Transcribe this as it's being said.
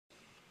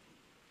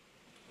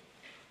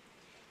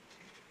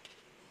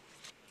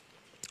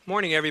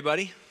Morning,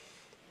 everybody.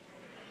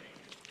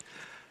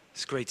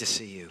 It's great to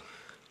see you.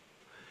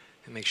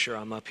 And make sure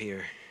I'm up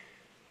here.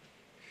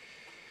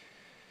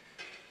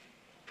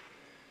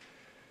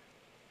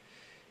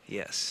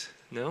 Yes.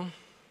 No?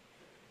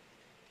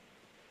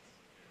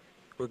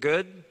 We're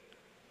good?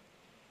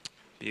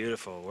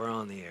 Beautiful. We're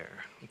on the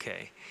air.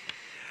 Okay.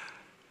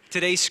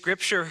 Today's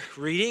scripture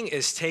reading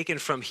is taken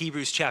from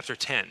Hebrews chapter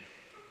 10,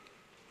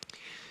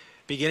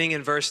 beginning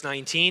in verse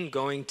 19,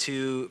 going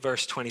to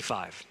verse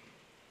 25.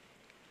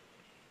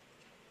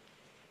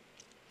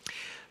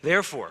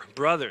 Therefore,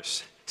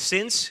 brothers,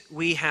 since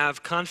we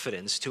have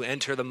confidence to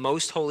enter the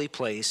most holy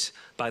place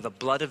by the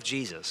blood of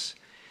Jesus,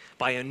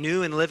 by a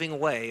new and living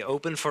way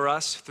open for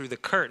us through the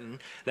curtain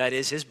that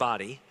is his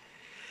body,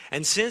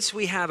 and since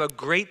we have a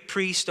great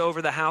priest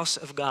over the house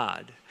of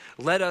God,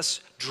 let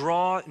us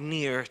draw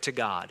near to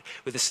God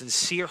with a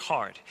sincere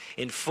heart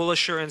in full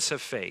assurance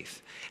of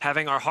faith,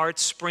 having our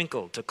hearts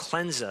sprinkled to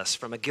cleanse us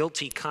from a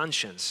guilty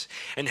conscience,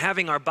 and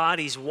having our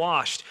bodies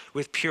washed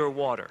with pure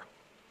water.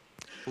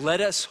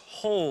 Let us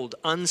hold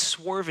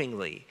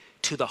unswervingly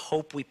to the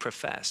hope we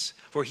profess,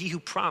 for he who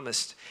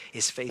promised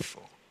is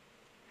faithful.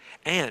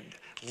 And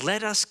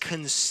let us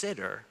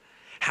consider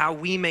how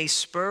we may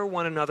spur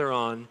one another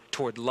on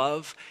toward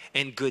love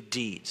and good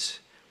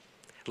deeds.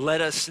 Let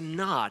us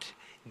not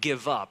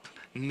give up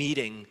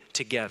meeting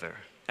together,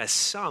 as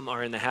some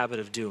are in the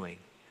habit of doing,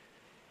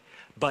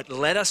 but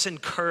let us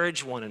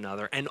encourage one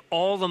another, and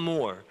all the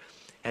more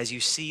as you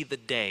see the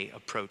day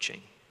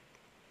approaching.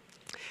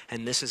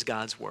 And this is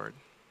God's word.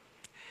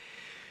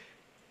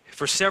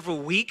 For several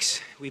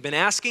weeks, we've been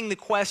asking the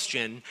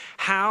question,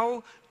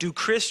 how do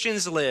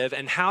Christians live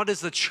and how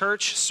does the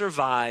church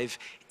survive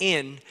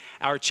in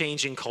our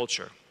changing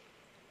culture?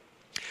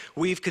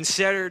 We've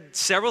considered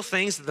several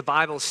things that the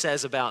Bible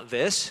says about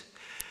this.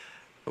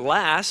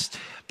 Last,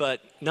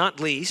 but not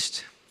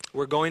least,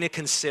 we're going to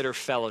consider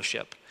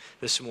fellowship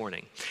this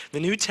morning. The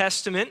New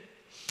Testament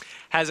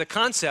has a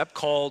concept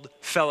called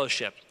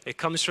fellowship. It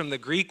comes from the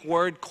Greek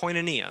word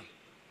koinonia.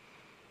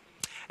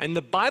 And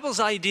the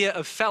Bible's idea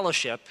of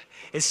fellowship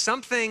is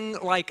something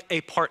like a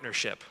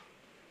partnership.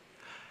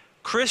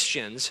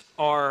 Christians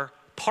are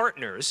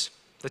partners.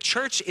 The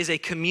church is a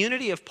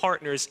community of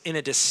partners in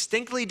a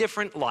distinctly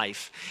different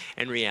life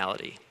and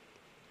reality.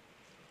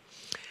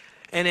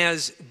 And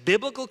as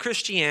biblical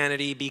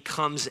Christianity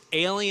becomes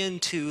alien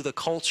to the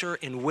culture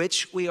in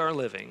which we are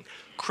living,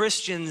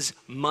 Christians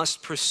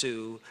must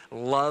pursue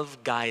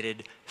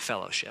love-guided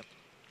fellowship.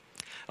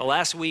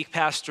 Last week,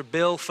 Pastor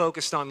Bill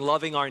focused on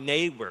loving our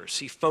neighbors.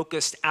 He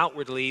focused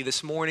outwardly.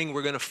 This morning,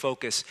 we're going to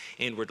focus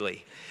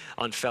inwardly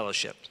on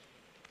fellowship.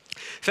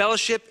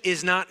 Fellowship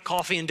is not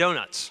coffee and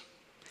donuts,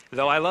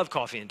 though I love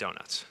coffee and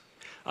donuts.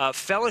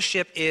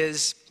 Fellowship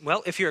is,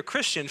 well, if you're a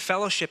Christian,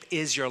 fellowship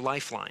is your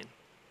lifeline.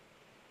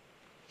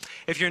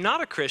 If you're not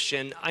a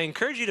Christian, I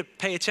encourage you to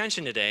pay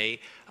attention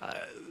today.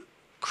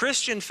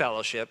 Christian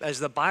fellowship, as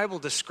the Bible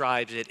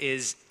describes it,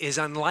 is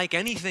unlike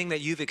anything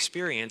that you've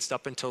experienced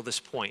up until this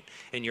point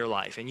in your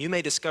life. And you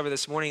may discover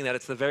this morning that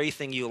it's the very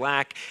thing you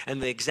lack and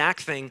the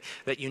exact thing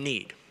that you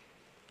need.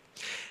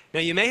 Now,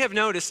 you may have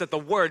noticed that the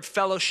word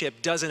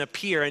fellowship doesn't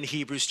appear in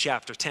Hebrews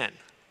chapter 10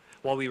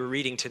 while we were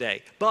reading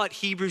today. But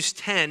Hebrews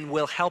 10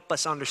 will help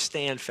us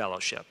understand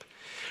fellowship.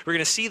 We're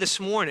going to see this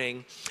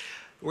morning,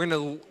 we're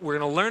going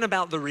to learn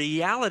about the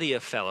reality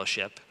of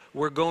fellowship.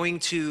 We're going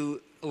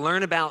to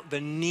learn about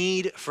the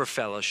need for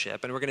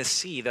fellowship, and we're going to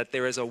see that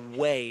there is a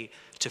way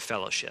to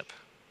fellowship.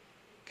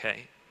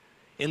 Okay?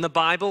 In the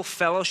Bible,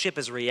 fellowship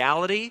is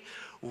reality.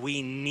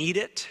 We need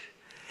it,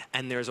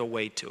 and there's a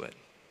way to it.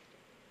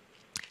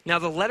 Now,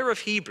 the letter of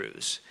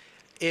Hebrews,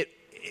 it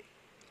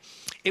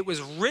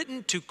was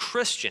written to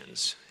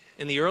Christians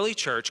in the early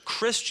church,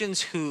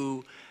 Christians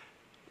who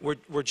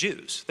were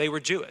Jews. They were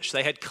Jewish.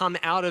 They had come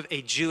out of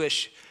a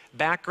Jewish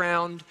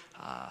background,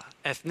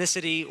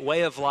 ethnicity,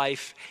 way of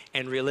life,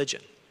 and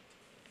religion.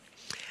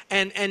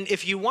 And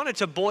if you wanted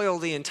to boil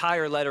the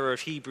entire letter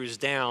of Hebrews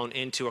down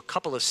into a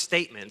couple of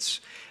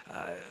statements,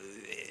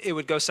 it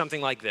would go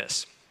something like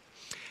this.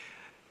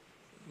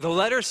 The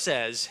letter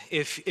says,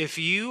 if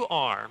you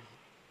are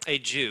a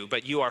Jew,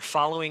 but you are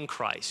following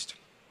Christ,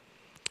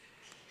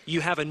 you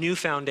have a new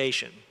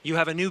foundation. You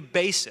have a new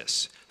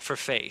basis for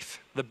faith.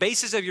 The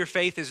basis of your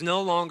faith is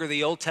no longer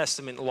the Old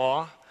Testament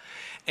law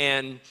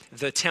and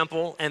the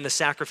temple and the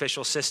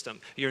sacrificial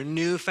system. Your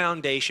new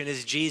foundation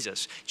is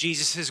Jesus.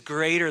 Jesus is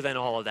greater than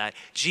all of that.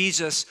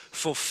 Jesus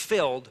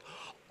fulfilled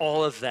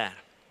all of that.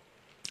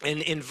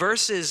 And in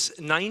verses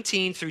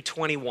 19 through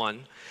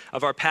 21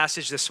 of our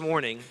passage this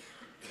morning,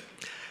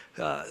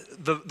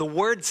 the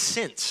word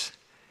since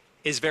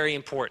is very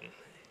important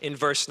in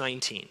verse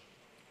 19.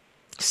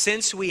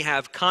 Since we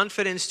have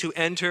confidence to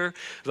enter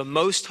the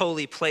most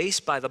holy place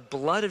by the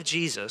blood of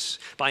Jesus,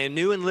 by a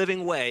new and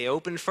living way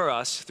opened for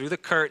us through the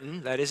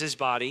curtain, that is his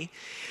body,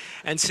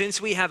 and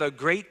since we have a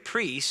great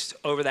priest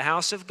over the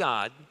house of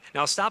God.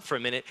 Now I'll stop for a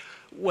minute.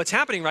 What's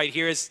happening right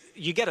here is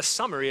you get a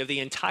summary of the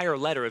entire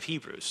letter of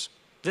Hebrews.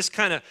 This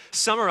kind of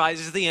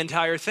summarizes the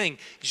entire thing.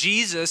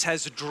 Jesus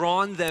has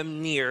drawn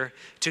them near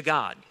to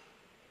God.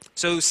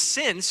 So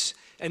since,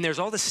 and there's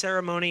all the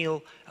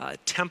ceremonial,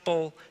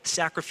 temple,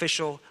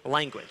 sacrificial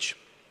language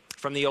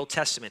from the Old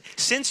Testament.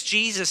 Since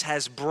Jesus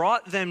has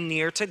brought them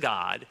near to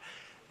God,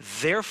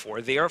 therefore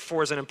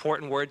is an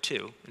important word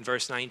too, in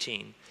verse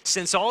 19.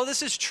 Since all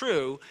this is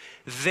true,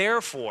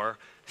 therefore,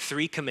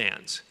 3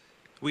 commands.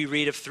 We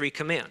read of 3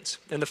 commands.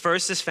 And the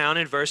first is found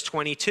in verse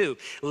 22.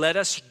 Let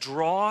us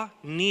draw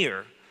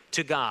near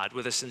to God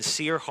with a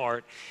sincere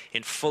heart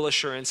in full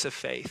assurance of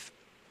faith.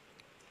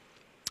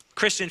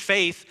 Christian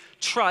faith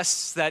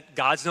trusts that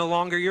God's no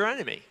longer your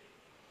enemy.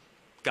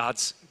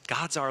 God's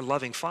our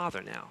loving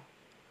Father now.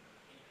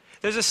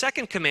 There's a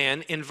second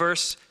command in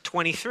verse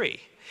 23.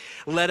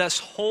 Let us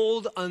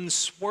hold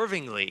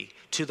unswervingly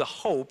to the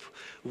hope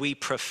we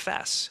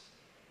profess.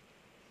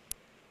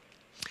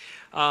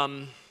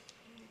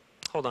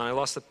 Hold on, I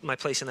lost my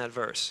place in that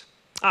verse.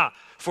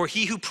 For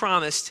he who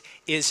promised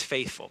is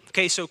faithful.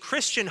 Okay, so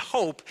Christian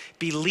hope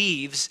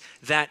believes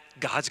that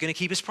God's going to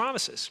keep his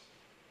promises.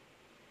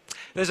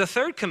 There's a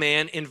third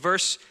command in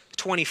verse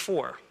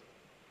 24.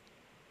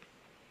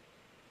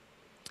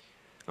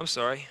 I'm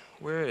sorry,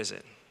 where is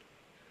it?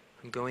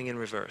 I'm going in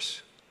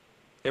reverse.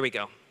 There we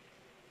go.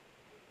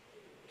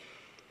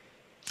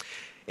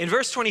 In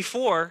verse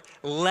 24,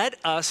 let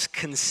us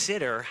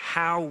consider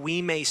how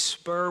we may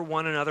spur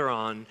one another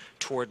on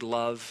toward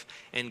love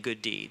and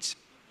good deeds.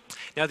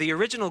 Now, the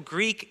original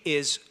Greek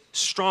is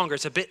stronger.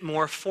 It's a bit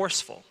more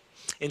forceful.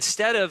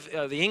 Instead of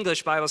the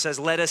English Bible says,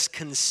 let us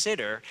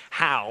consider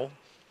how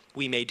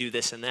we may do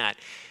this and that.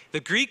 The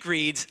Greek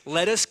reads,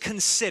 let us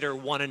consider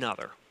one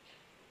another.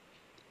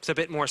 It's a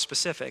bit more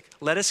specific.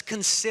 Let us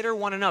consider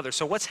one another.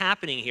 So what's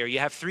happening here? You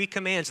have 3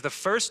 commands. The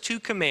first 2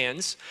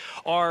 commands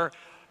are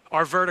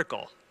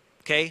vertical,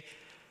 okay?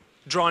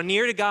 Draw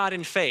near to God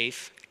in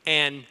faith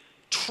and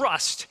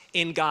trust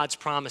in God's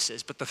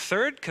promises. But the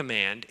third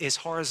command is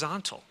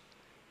horizontal.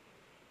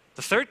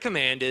 The third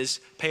command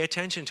is pay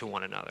attention to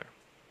one another.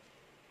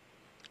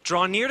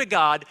 Draw near to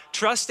God,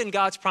 trust in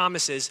God's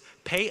promises,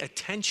 pay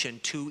attention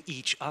to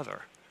each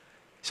other.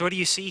 So what do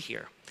you see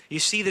here? You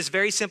see this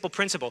very simple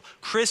principle.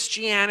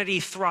 Christianity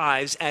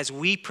thrives as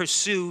we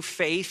pursue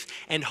faith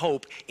and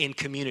hope in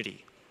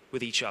community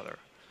with each other.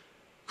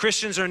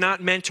 Christians are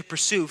not meant to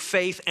pursue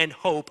faith and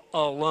hope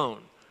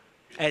alone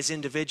as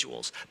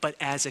individuals, but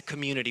as a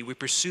community. We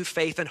pursue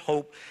faith and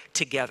hope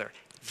together.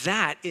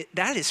 That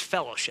is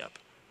fellowship.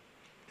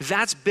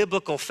 That's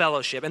biblical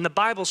fellowship. And the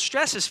Bible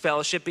stresses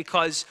fellowship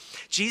because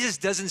Jesus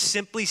doesn't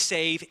simply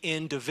save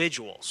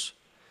individuals.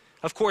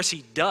 Of course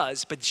he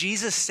does, but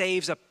Jesus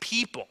saves a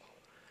people.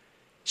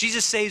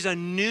 Jesus saves a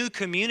new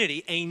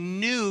community, a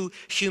new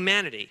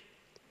humanity.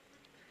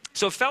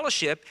 So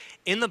fellowship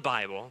in the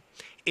Bible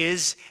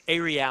is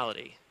a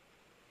reality.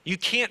 You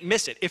can't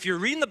miss it. If you're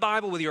reading the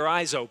Bible with your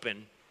eyes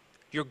open,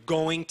 you're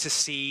going to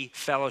see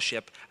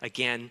fellowship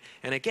again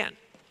and again.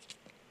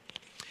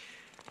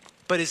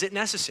 But is it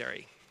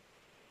necessary?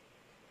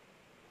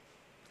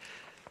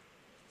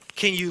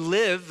 Can you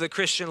live the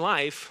Christian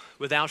life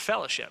without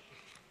fellowship?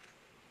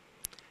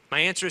 My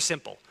answer is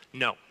simple,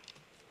 no.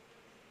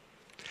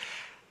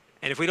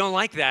 And if we don't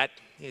like that,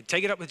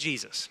 take it up with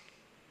Jesus.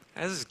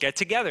 Let's get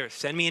together,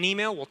 send me an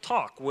email, we'll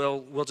talk.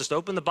 We'll just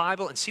open the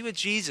Bible and see what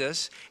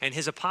Jesus and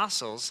his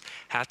apostles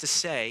have to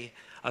say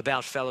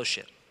about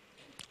fellowship.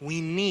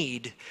 We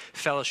need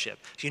fellowship.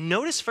 If you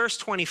notice verse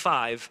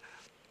 25,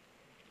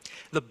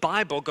 the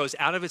Bible goes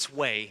out of its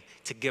way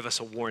to give us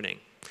a warning.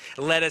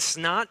 Let us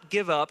not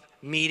give up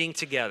meeting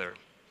together,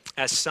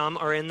 as some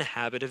are in the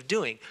habit of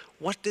doing.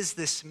 What does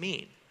this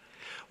mean?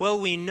 Well,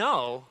 we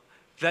know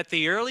that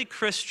the early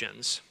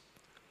Christians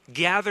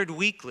gathered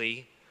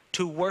weekly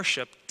to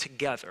worship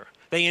together.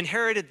 They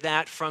inherited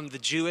that from the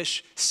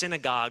Jewish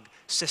synagogue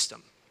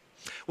system.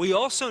 We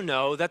also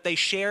know that they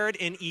shared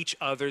in each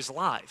other's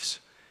lives.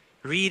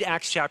 Read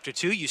Acts chapter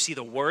 2, you see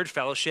the word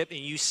fellowship, and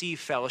you see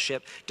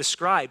fellowship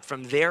described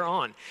from there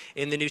on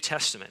in the New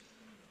Testament.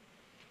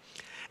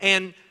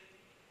 And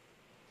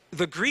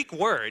the Greek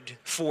word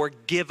for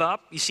give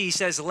up, you see, he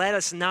says, let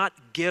us not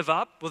give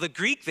up. Well, the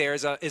Greek there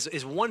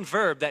is one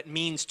verb that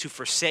means to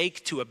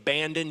forsake, to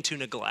abandon, to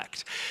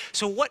neglect.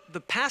 So what the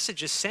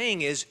passage is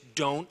saying is,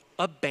 don't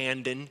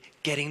abandon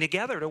getting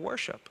together to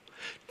worship.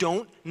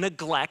 Don't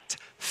neglect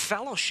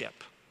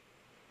fellowship.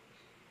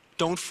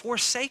 Don't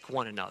forsake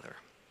one another.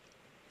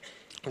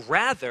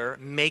 Rather,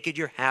 make it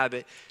your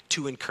habit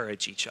to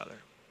encourage each other.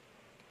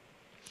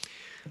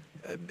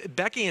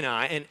 Becky and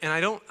I, and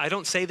I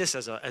don't say this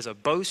as a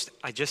boast,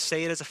 I just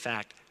say it as a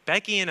fact.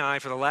 Becky and I,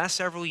 for the last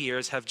several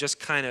years, have just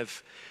kind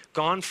of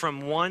gone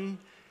from one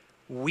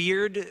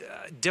weird,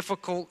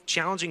 difficult,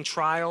 challenging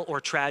trial or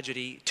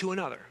tragedy to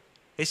another.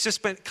 It's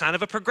just been kind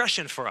of a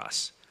progression for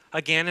us,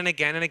 again and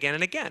again and again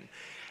and again.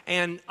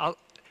 And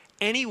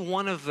any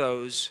one of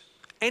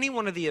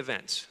the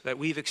events that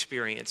we've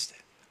experienced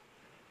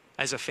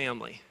as a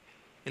family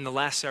in the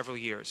last several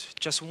years,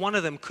 just one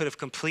of them could have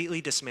completely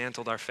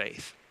dismantled our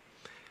faith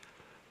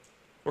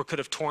or could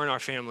have torn our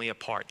family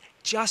apart.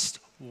 Just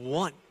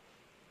one.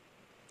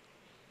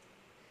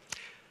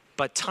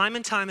 But time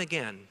and time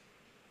again,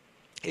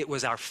 it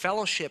was our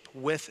fellowship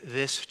with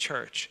this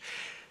church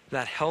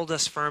that held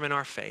us firm in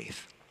our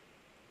faith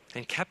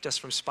and kept us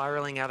from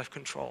spiraling out of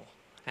control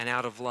and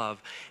out of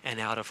love and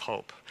out of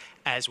hope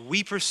as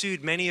we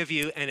pursued many of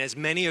you and as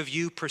many of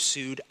you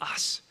pursued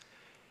us.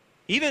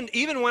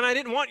 Even when I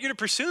didn't want you to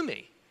pursue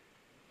me,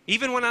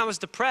 even when I was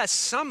depressed,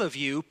 some of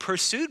you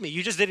pursued me.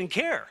 You just didn't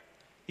care.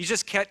 You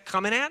just kept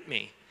coming at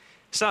me.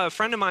 So a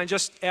friend of mine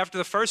just after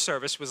the first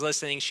service was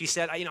listening. She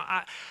said,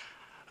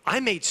 I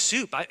made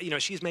soup.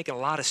 She's making a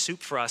lot of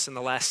soup for us in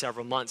the last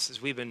several months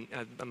as we've been,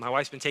 my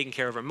wife's been taking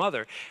care of her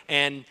mother.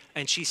 And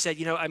she said,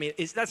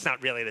 that's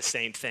not really the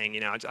same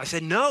thing, I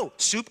said, no,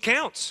 soup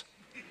counts.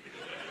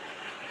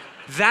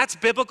 That's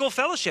biblical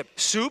fellowship.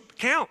 Soup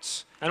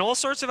counts. And all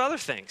sorts of other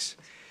things.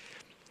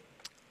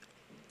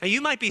 Now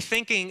you might be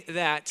thinking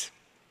that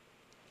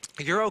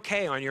you're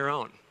okay on your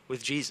own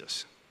with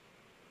Jesus,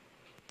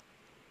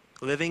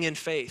 living in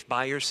faith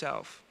by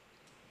yourself,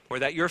 or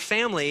that your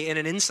family in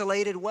an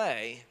insulated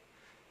way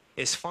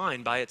is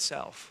fine by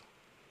itself,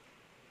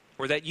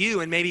 or that you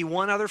and maybe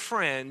one other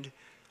friend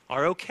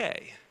are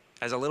okay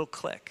as a little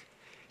clique.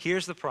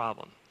 Here's the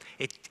problem.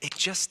 It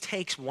just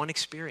takes one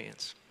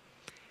experience.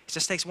 It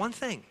just takes one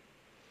thing,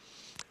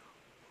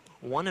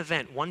 one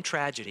event, one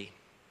tragedy,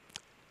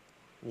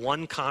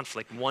 one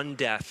conflict, one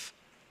death.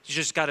 You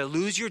just got to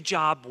lose your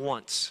job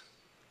once.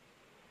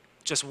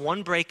 Just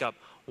one breakup,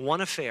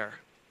 one affair.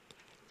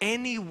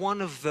 Any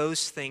one of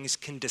those things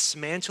can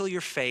dismantle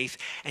your faith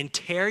and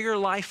tear your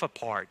life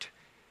apart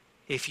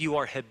if you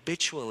are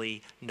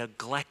habitually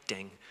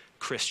neglecting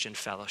Christian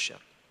fellowship.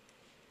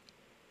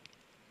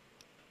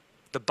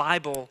 The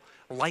Bible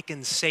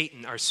likens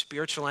Satan, our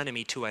spiritual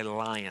enemy, to a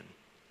lion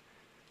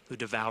who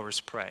devours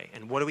prey.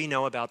 And what do we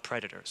know about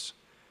predators?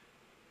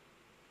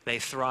 They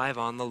thrive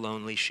on the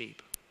lonely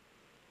sheep.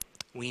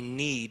 We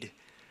need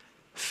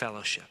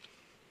fellowship.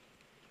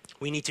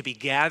 We need to be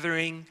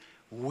gathering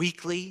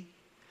weekly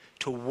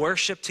to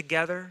worship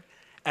together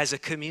as a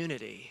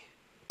community.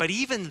 But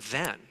even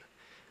then,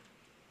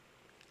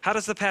 how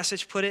does the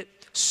passage put it?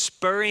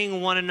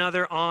 Spurring one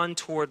another on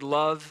toward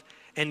love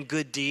and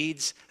good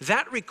deeds.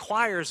 That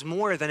requires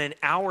more than an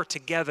hour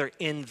together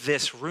in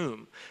this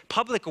room.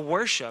 Public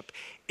worship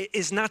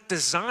is not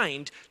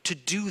designed to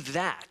do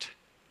that.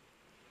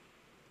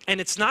 And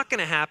it's not going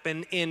to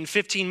happen in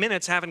 15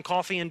 minutes having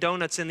coffee and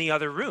donuts in the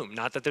other room.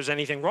 Not that there's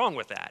anything wrong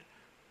with that.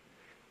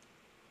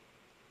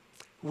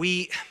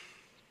 You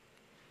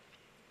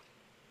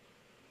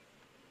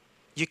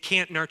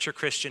can't nurture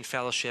Christian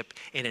fellowship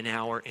in an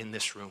hour in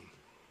this room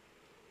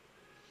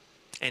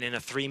and in a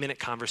 3-minute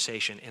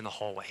conversation in the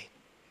hallway.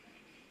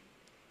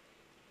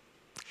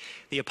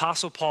 The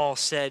Apostle Paul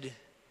said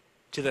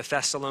to the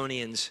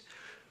Thessalonians,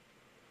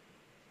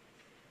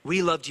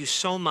 "We loved you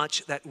so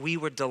much that we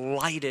were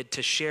delighted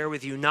to share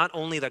with you not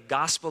only the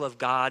gospel of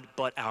God,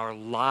 but our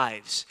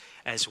lives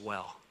as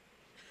well,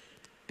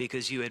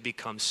 because you had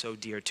become so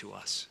dear to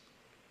us."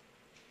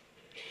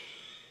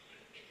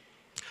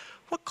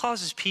 What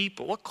causes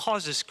people, what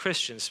causes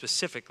Christians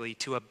specifically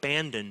to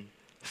abandon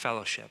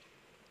fellowship?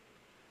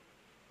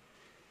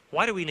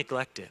 Why do we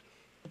neglect it?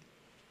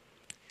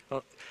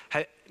 Well,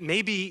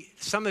 maybe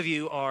some of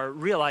you are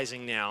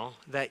realizing now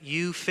that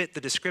you fit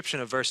the description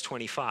of verse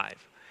 25,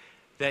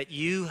 that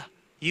you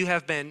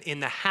have been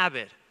in the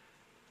habit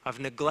of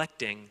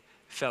neglecting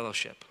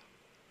fellowship.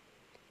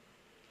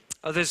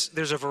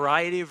 There's a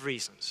variety of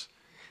reasons.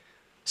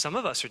 Some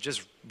of us are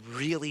just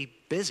really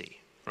busy,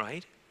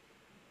 right?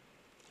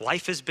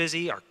 Life is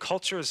busy, our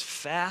culture is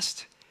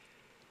fast.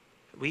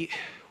 We're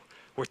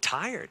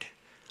tired.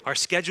 Our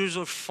schedules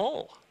are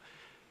full.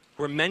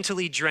 We're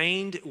mentally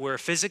drained, we're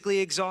physically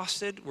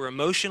exhausted, we're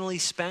emotionally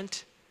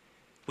spent.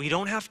 We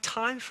don't have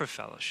time for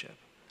fellowship.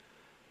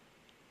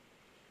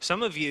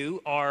 Some of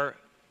you are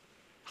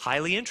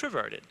highly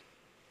introverted.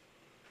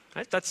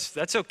 Right?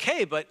 That's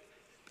okay, but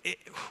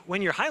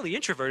when you're highly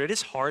introverted,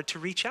 it's hard to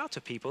reach out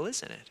to people,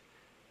 isn't it?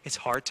 It's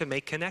hard to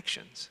make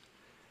connections.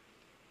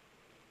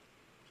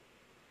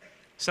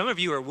 Some of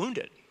you are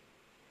wounded.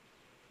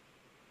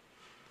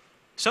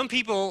 Some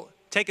people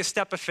take a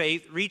step of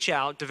faith, reach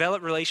out,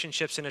 develop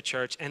relationships in a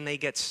church, and they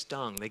get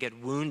stung, they get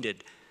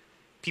wounded.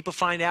 People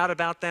find out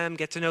about them,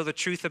 get to know the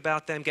truth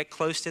about them, get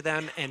close to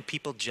them, and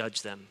people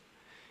judge them.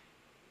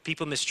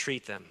 People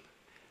mistreat them.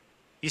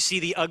 You see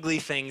the ugly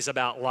things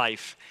about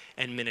life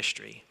and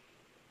ministry.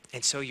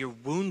 And so you're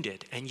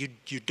wounded, and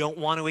you don't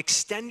want to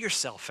extend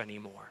yourself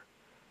anymore.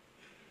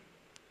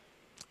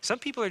 Some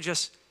people are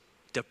just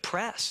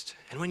depressed,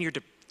 and when you're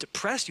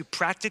depressed, you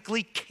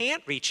practically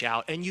can't reach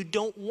out, and you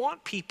don't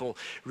want people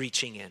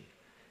reaching in.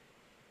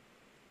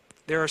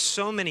 There are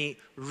so many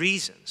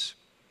reasons.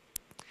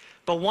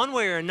 But one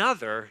way or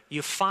another,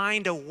 you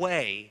find a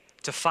way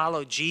to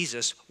follow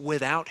Jesus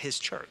without his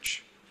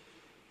church.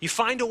 You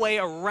find a way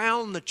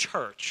around the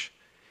church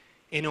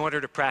in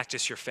order to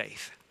practice your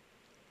faith.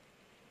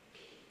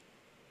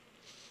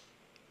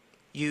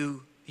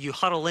 You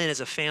huddle in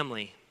as a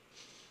family,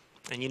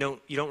 and you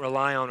don't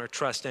rely on or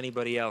trust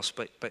anybody else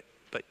but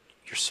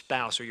your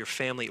spouse or your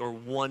family or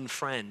one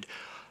friend.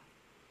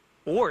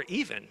 Or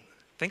even,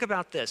 think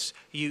about this,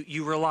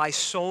 you rely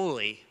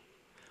solely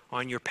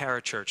on your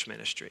parachurch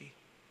ministry.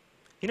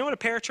 You know what a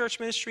parachurch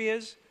ministry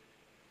is? Is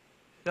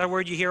that a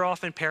word you hear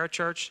often,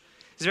 parachurch?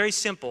 It's very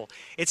simple.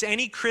 It's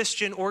any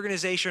Christian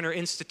organization or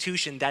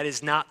institution that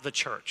is not the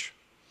church.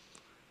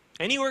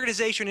 Any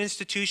organization or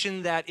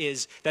institution that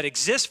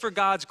exists for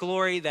God's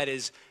glory, that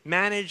is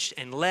managed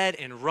and led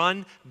and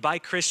run by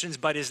Christians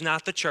but is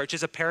not the church,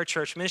 is a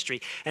parachurch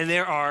ministry. And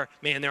there are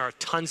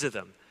tons of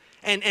them.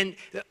 And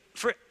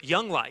for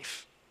Young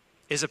Life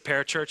is a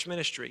parachurch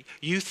ministry.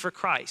 Youth for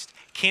Christ,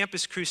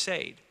 Campus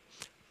Crusade,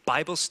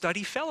 Bible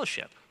Study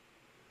Fellowship.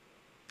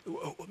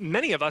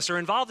 Many of us are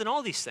involved in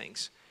all these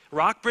things.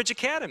 Rockbridge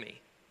Academy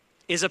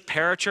is a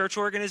parachurch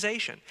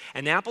organization.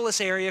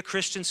 Annapolis Area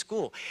Christian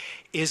School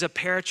is a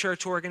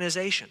parachurch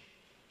organization.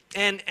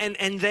 And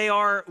they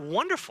are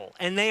wonderful,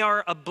 and they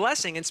are a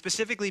blessing, and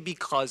specifically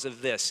because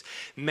of this.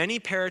 Many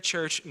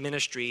parachurch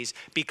ministries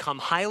become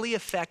highly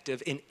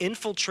effective in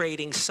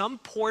infiltrating some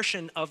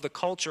portion of the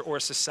culture or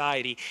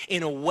society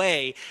in a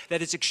way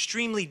that is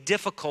extremely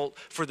difficult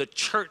for the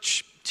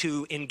church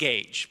to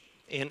engage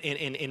in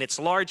its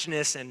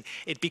largeness, and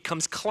it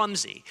becomes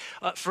clumsy.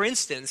 For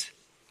instance,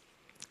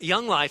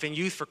 Young Life and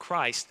Youth for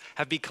Christ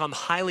have become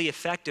highly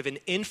effective in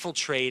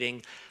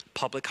infiltrating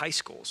public high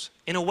schools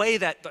in a way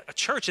that a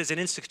church as an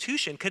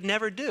institution could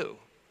never do.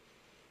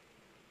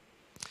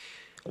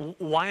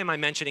 Why am I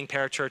mentioning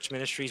parachurch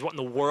ministries? What in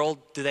the world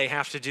do they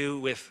have to do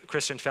with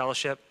Christian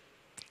fellowship?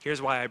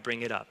 Here's why I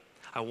bring it up.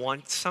 I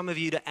want some of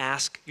you to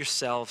ask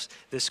yourselves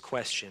this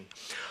question.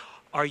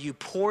 Are you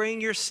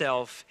pouring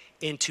yourself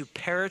into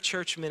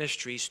parachurch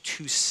ministries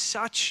to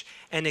such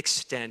an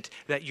extent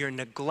that you're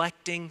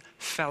neglecting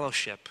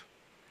fellowship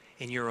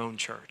in your own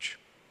church?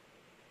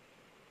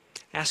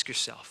 Ask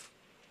yourself.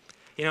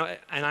 You know,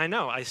 and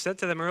I said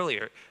to them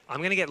earlier, I'm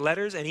going to get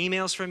letters and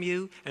emails from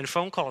you and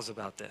phone calls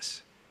about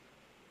this.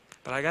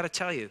 But I got to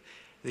tell you,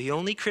 the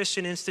only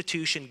Christian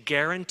institution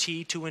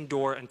guaranteed to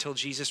endure until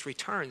Jesus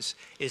returns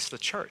is the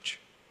church.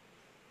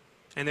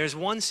 And there's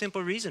one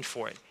simple reason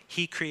for it.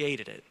 He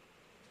created it.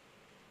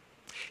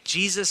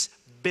 Jesus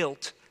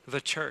built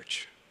the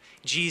church.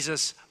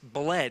 Jesus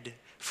bled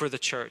for the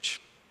church.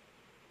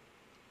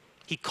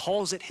 He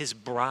calls it his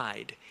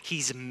bride.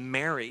 He's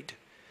married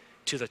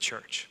to the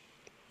church.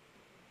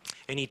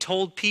 And he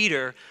told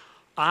Peter,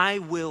 I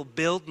will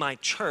build my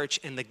church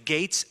and the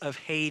gates of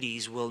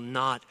Hades will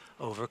not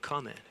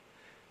overcome it.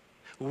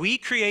 We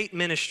create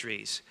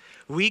ministries.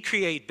 We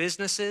create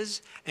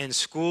businesses and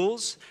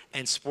schools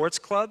and sports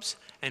clubs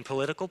and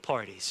political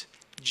parties.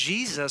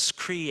 Jesus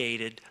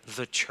created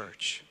the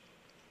church.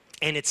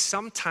 And it's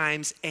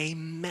sometimes a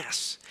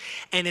mess.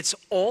 And it's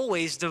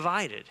always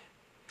divided.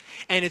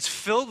 And it's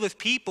filled with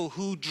people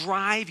who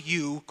drive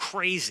you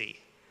crazy.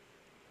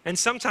 And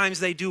sometimes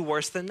they do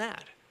worse than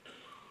that.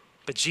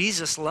 But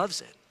Jesus loves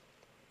it.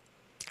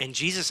 And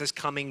Jesus is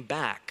coming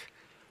back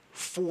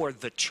for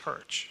the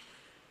church.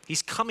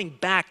 He's coming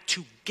back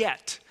to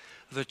get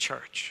the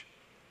church.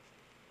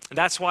 And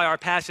that's why our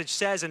passage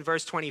says in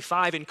verse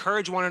 25,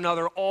 encourage one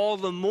another all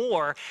the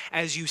more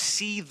as you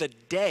see the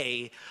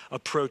day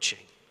approaching.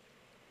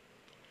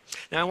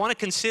 Now I want to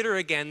consider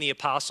again the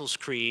Apostles'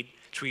 Creed,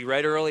 which we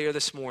read earlier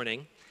this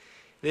morning.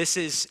 This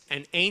is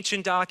an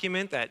ancient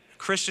document that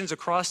Christians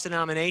across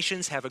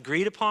denominations have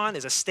agreed upon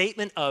as a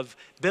statement of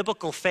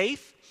biblical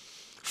faith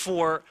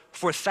for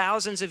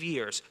thousands of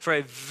years, for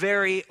a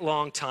very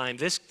long time.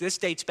 This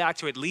dates back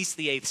to at least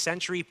the 8th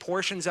century.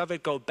 Portions of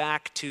it go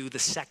back to the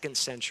 2nd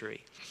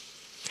century.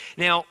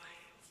 Now,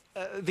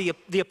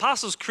 the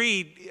Apostles'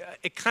 Creed,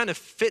 it kind of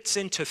fits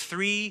into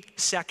 3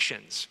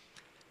 sections,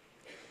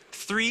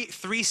 three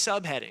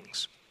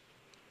subheadings.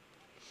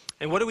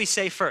 And what do we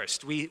say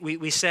first?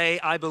 We say,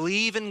 I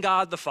believe in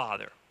God the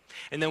Father.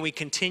 And then we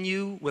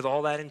continue with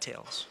all that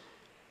entails.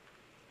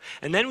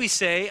 And then we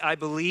say, I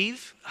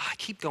believe, I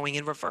keep going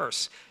in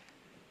reverse.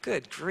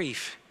 Good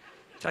grief.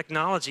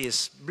 Technology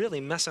is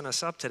really messing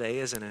us up today,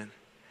 isn't it?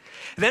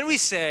 Then we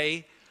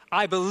say,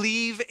 I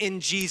believe in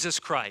Jesus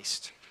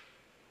Christ.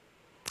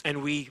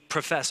 And we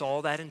profess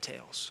all that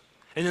entails.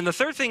 And then the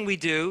third thing we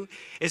do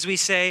is we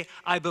say,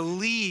 I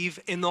believe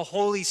in the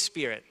Holy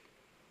Spirit.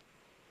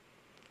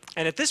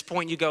 And at this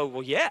point you go,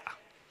 well, yeah.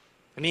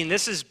 I mean,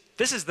 this is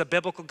the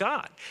biblical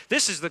God.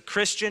 This is the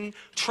Christian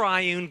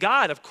triune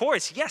God. Of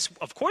course, yes,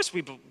 of course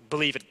we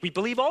believe it. We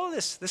believe all of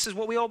this. This is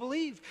what we all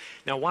believe.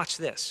 Now watch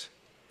this.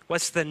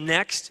 What's the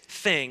next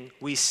thing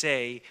we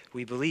say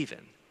we believe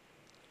in?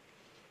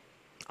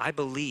 I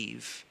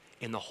believe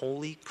in the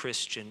Holy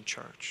Christian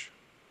Church,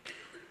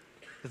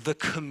 the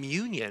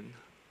communion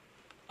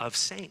of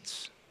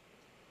saints.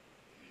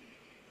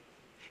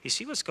 You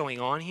see what's going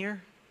on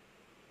here?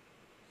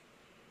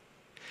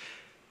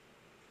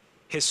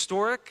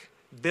 Historic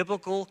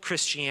biblical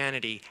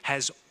Christianity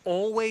has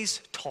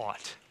always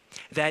taught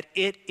that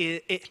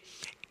it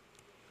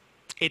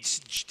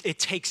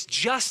takes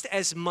just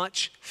as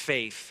much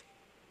faith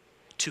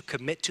to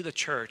commit to the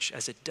church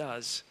as it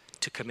does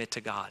to commit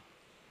to God.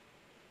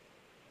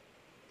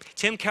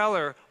 Tim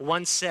Keller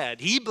once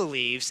said he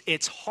believes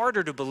it's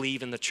harder to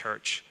believe in the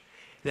church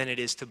than it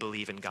is to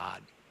believe in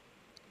God.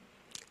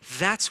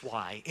 That's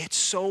why it's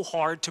so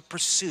hard to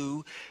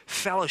pursue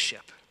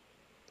fellowship.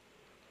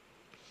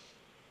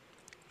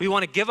 We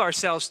want to give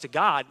ourselves to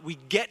God. We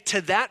get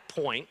to that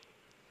point,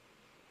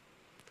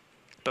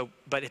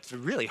 but it's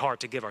really hard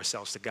to give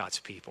ourselves to God's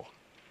people.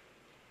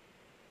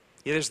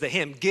 Yeah, there's the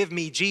hymn, "Give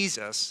me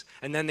Jesus,"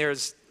 and then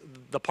there's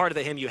the part of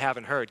the hymn you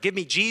haven't heard. "Give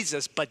me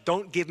Jesus, but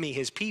don't give me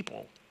his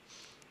people.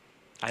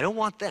 I don't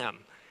want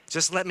them.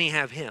 Just let me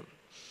have him."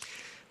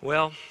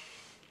 Well,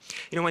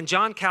 when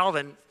John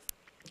Calvin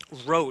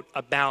wrote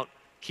about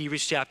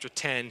Hebrews chapter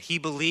 10, he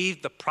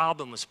believed the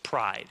problem was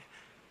pride.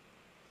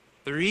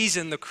 The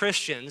reason the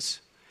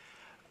Christians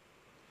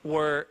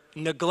were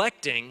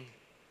neglecting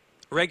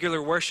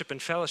regular worship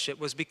and fellowship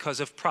was because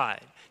of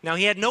pride. Now,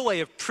 he had no way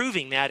of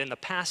proving that in the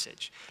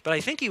passage, but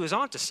I think he was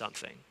onto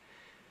something.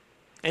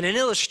 And an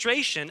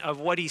illustration of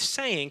what he's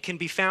saying can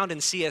be found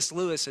in C.S.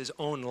 Lewis's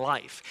own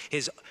life.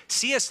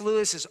 C.S.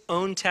 Lewis's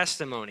own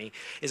testimony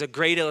is a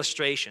great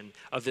illustration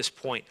of this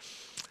point.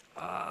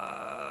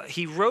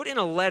 He wrote in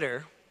a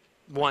letter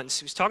once,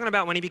 he was talking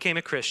about when he became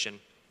a Christian.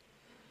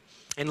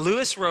 And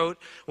Lewis wrote,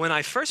 "When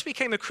I first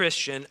became a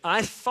Christian,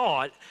 I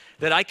thought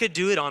that I could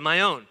do it on my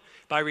own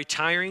by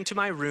retiring to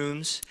my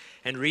rooms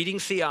and reading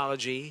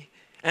theology,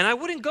 and I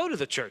wouldn't go to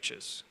the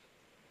churches."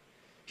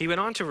 He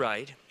went on to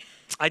write,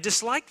 "I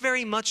disliked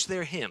very much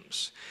their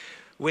hymns,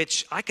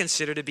 which I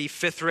consider to be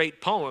fifth-rate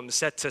poems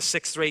set to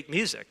sixth-rate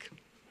music."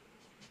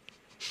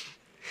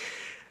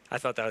 I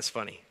thought that was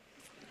funny.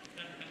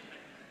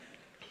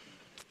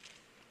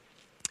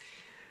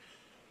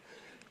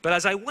 But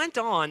as I went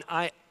on,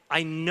 I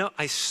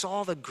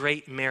saw the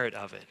great merit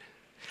of it.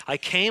 I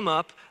came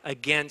up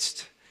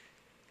against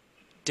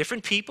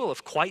different people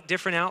of quite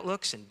different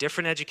outlooks and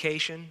different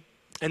education,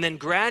 and then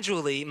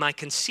gradually my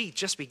conceit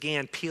just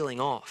began peeling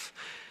off.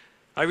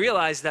 I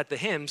realized that the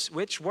hymns,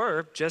 which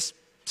were just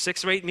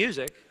sixth-rate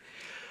music,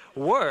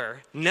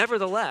 were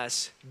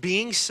nevertheless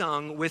being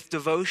sung with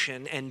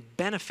devotion and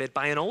benefit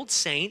by an old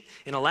saint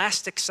in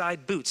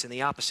elastic-side boots in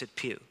the opposite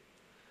pew.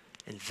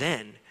 And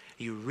then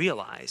you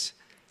realize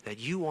that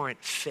you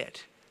aren't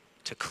fit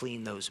to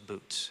clean those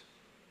boots.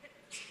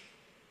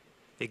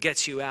 It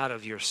gets you out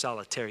of your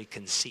solitary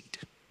conceit.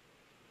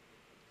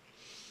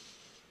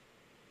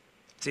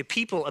 See,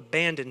 people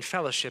abandon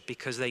fellowship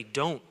because they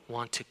don't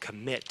want to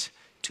commit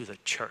to the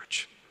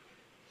church.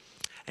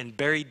 And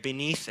buried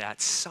beneath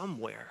that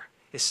somewhere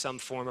is some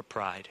form of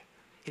pride.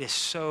 It is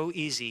so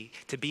easy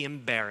to be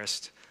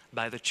embarrassed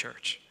by the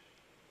church.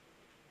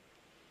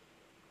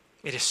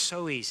 It is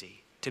so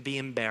easy to be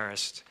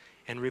embarrassed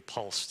and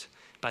repulsed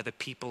by the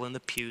people in the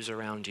pews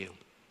around you.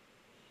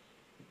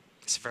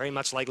 It's very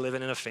much like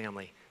living in a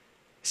family.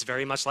 It's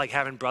very much like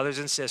having brothers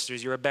and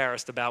sisters you're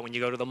embarrassed about when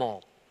you go to the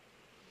mall.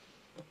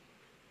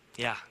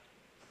 Yeah,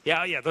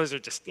 those are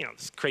just,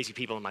 crazy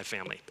people in my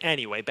family.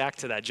 Anyway, back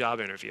to that job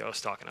interview I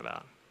was talking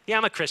about. Yeah,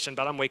 I'm a Christian,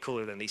 but I'm way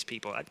cooler than these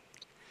people.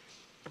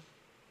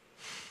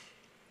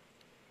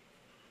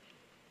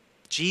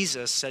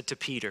 Jesus said to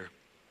Peter,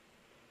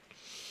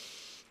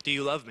 "Do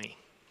you love me?"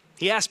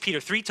 He asked Peter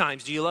 3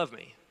 times, "Do you love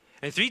me?"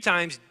 And 3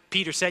 times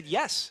Peter said,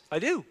 "Yes, I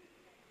do."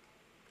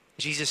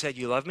 Jesus said,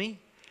 "You love me?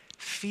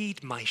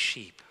 Feed my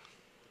sheep."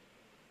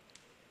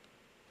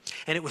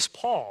 And it was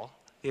Paul,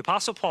 the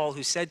Apostle Paul,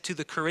 who said to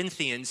the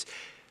Corinthians,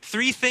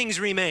 3 things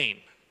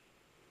remain: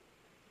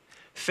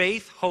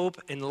 faith,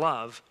 hope, and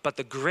love, but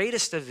the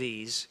greatest of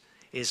these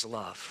is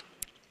love.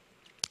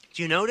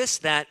 Do you notice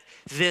that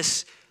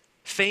this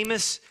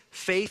famous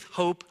faith,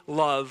 hope,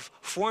 love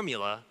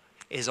formula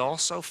is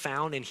also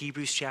found in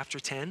Hebrews chapter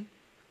 10?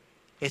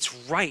 It's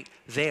right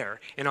there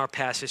in our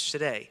passage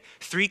today.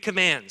 3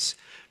 commands: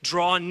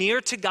 draw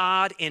near to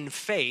God in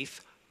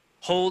faith,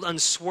 hold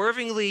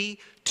unswervingly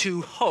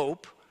to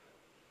hope,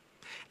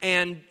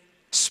 and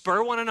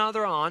spur one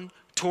another on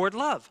toward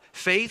love.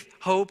 Faith,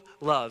 hope,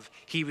 love.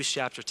 Hebrews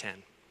chapter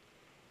 10.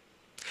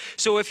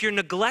 So if you're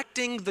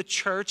neglecting the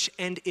church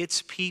and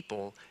its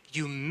people,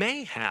 you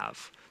may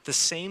have the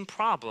same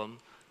problem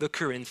the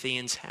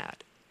Corinthians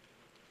had.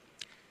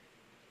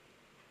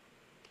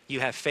 You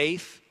have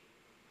faith,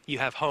 you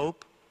have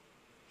hope,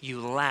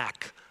 you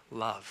lack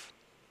love.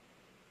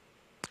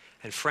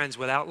 And friends,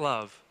 without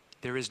love,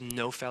 there is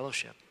no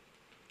fellowship.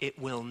 It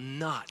will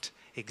not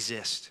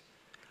exist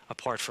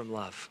apart from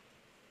love.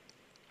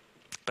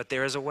 But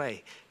there is a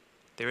way.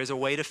 There is a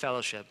way to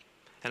fellowship.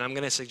 And I'm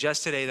going to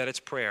suggest today that it's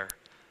prayer.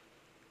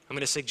 I'm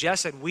going to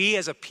suggest that we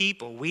as a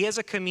people, we as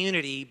a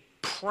community,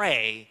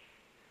 pray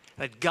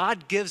that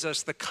God gives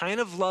us the kind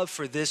of love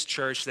for this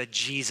church that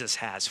Jesus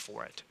has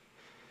for it.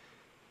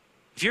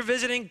 If you're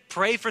visiting,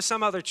 pray for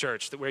some other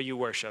church where you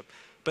worship.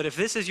 But if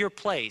this is your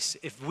place,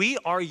 if we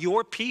are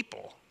your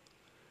people,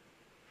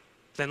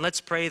 then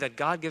let's pray that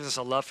God gives us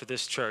a love for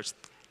this church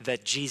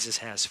that Jesus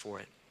has for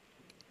it.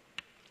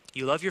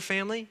 You love your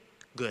family?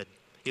 Good.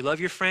 You love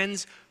your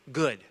friends?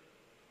 Good.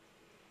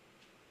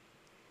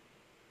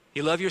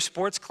 You love your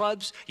sports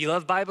clubs? You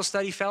love Bible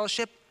study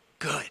fellowship?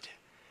 Good.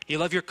 You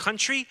love your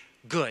country?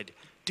 Good.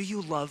 Do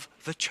you love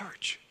the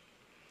church?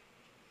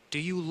 Do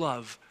you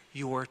love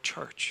your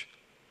church?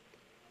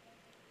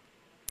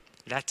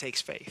 That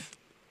takes faith.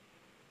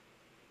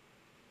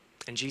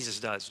 And Jesus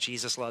does.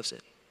 Jesus loves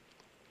it.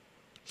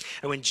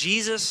 And when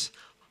Jesus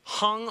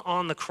hung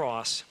on the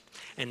cross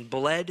and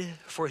bled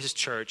for his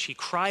church, he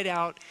cried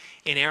out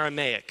in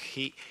Aramaic.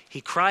 He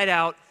cried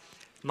out,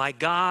 my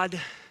God,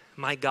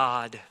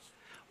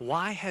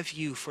 why have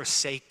you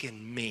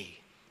forsaken me?"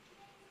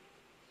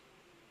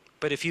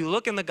 But if you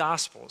look in the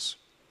Gospels,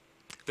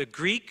 the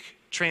Greek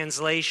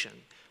translation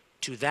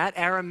to that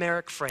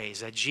Aramaic phrase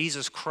that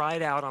Jesus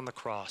cried out on the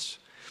cross,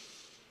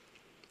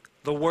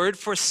 the word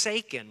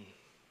forsaken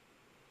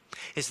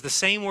is the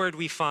same word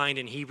we find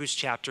in Hebrews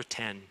chapter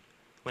 10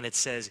 when it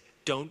says,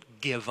 don't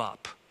give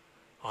up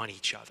on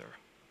each other.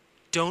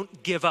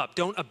 Don't give up,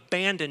 don't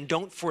abandon,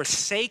 don't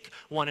forsake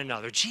one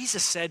another.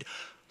 Jesus said,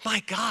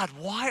 my God,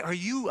 why are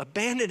you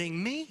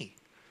abandoning me?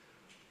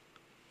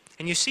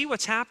 And you see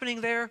what's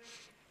happening there?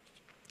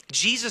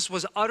 Jesus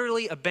was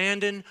utterly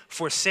abandoned,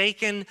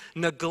 forsaken,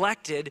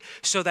 neglected,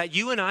 so that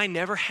you and I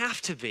never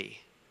have to be.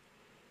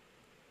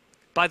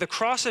 By the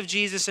cross of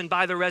Jesus and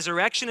by the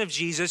resurrection of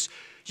Jesus,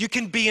 you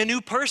can be a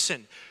new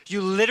person.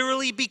 You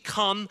literally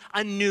become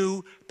a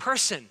new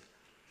person.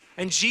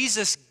 And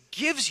Jesus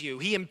gives you,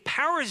 he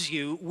empowers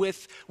you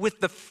with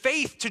the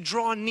faith to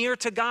draw near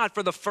to God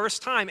for the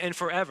first time and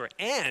forever.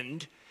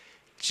 And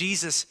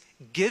Jesus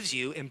gives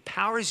you,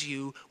 empowers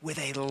you with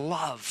a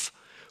love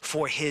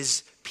for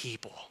his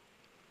people.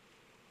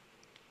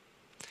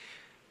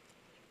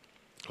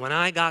 When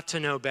I got to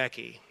know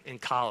Becky in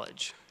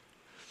college,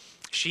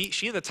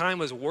 she at the time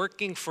was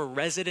working for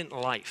Resident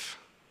Life.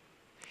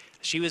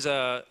 She was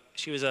a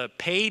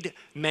paid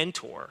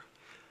mentor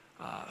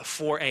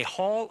for a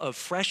hall of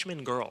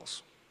freshman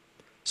girls.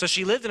 So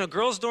she lived in a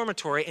girls'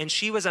 dormitory, and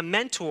she was a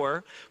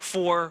mentor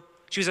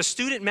she was a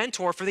student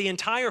mentor for the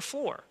entire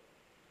floor.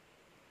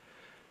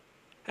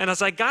 And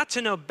as I got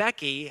to know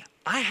Becky,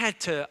 I had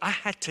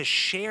to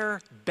share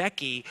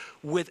Becky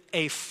with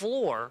a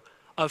floor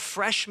of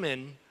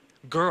freshman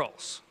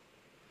girls,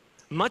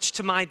 much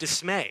to my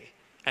dismay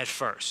at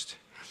first.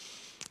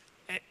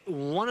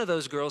 One of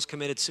those girls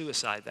committed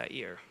suicide that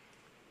year.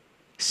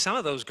 Some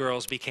of those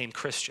girls became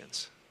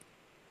Christians.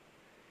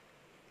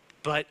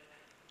 But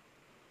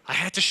I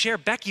had to share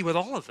Becky with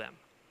all of them.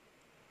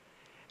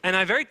 And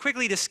I very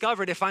quickly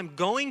discovered if I'm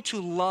going to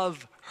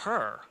love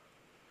her,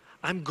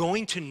 I'm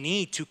going to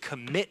need to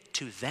commit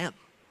to them.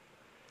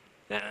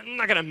 I'm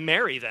not going to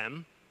marry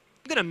them.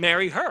 I'm going to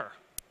marry her.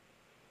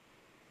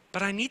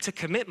 But I need to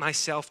commit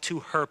myself to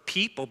her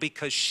people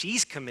because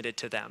she's committed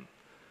to them.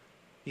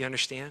 You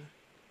understand?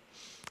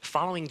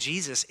 Following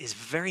Jesus is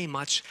very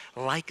much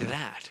like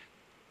that.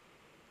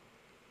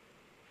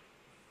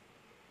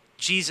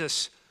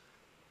 Jesus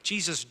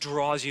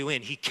draws you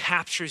in. He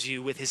captures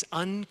you with his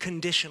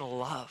unconditional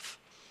love.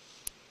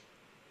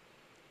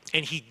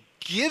 And he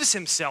gives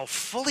himself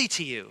fully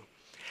to you.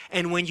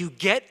 And when you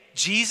get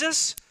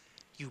Jesus,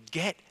 you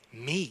get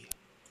me.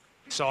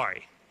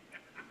 Sorry.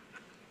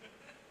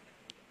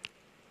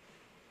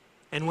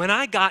 And when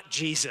I got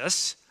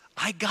Jesus,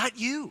 I got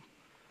you.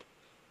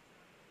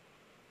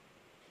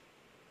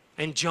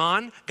 And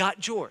John got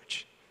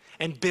George.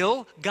 And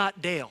Bill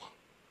got Dale.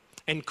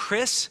 And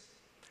Chris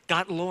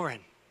got Lauren.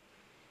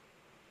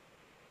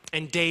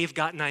 And Dave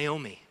got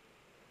Naomi.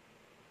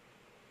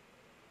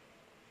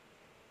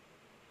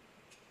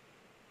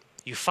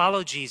 You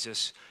follow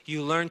Jesus,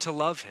 you learn to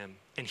love him,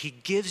 and he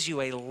gives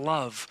you a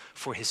love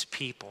for his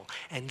people,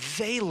 and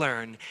they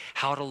learn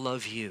how to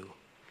love you.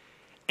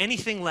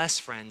 Anything less,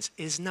 friends,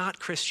 is not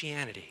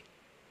Christianity.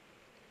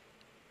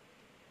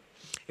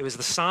 It was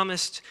the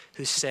psalmist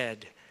who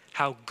said,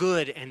 how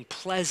good and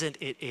pleasant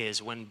it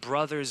is when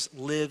brothers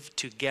live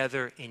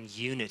together in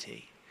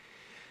unity.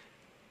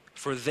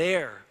 For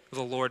there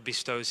the Lord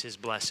bestows his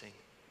blessing,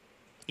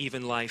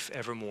 even life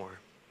evermore.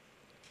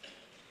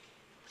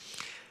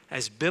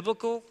 As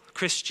biblical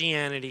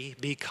Christianity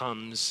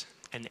becomes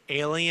an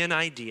alien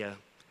idea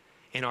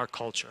in our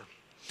culture,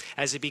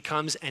 as it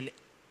becomes an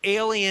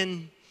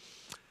alien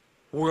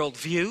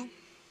worldview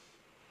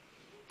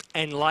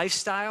and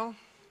lifestyle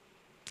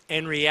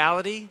and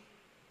reality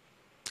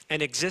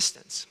and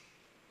existence,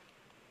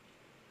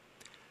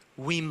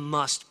 we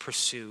must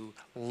pursue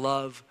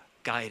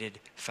love-guided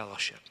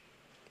fellowship.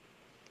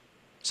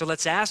 So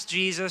let's ask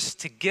Jesus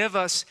to give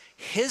us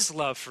his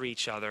love for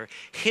each other,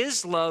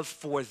 his love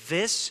for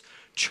this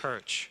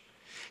church.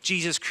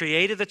 Jesus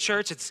created the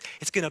church.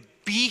 It's going to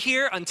be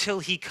here until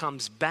he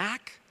comes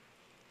back.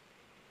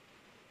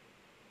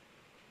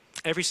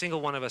 Every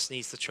single one of us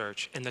needs the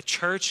church, and the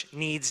church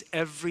needs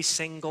every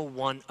single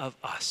one of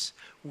us.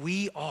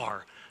 We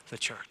are the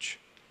church.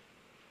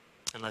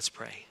 And let's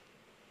pray.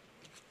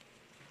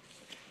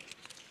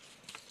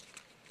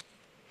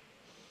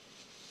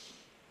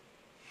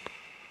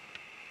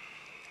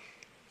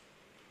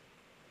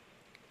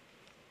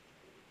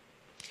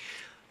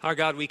 Our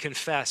God, we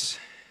confess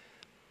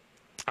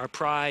our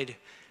pride,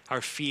 our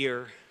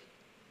fear,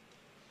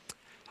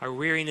 our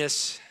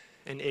weariness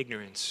and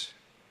ignorance.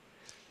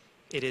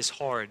 it is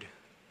hard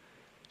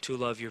to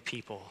love your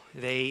people.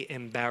 They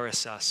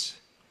embarrass us.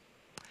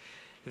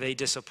 They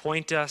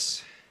disappoint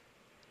us.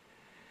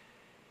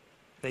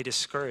 They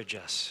discourage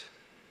us.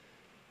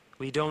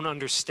 We don't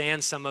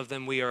understand some of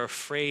them. We are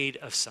afraid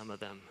of some of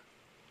them.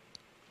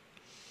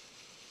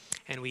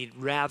 And we'd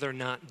rather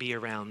not be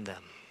around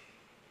them.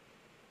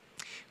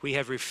 We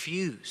have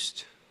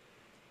refused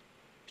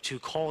to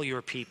call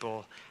your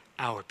people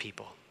our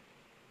people.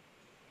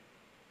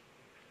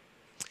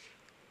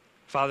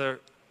 Father,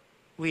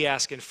 we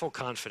ask in full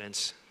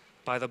confidence,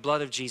 by the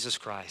blood of Jesus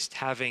Christ,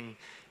 having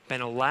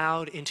been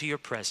allowed into your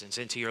presence,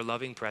 into your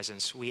loving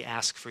presence, we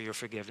ask for your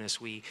forgiveness.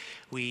 We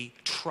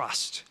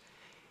trust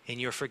in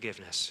your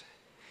forgiveness.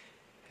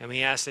 And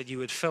we ask that you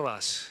would fill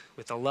us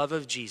with the love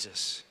of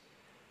Jesus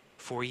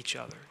for each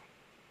other.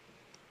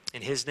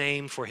 In his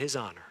name, for his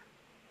honor,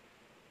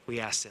 we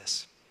ask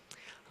this.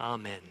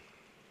 Amen.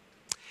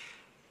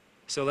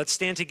 So let's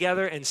stand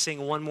together and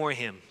sing one more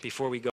hymn before we go.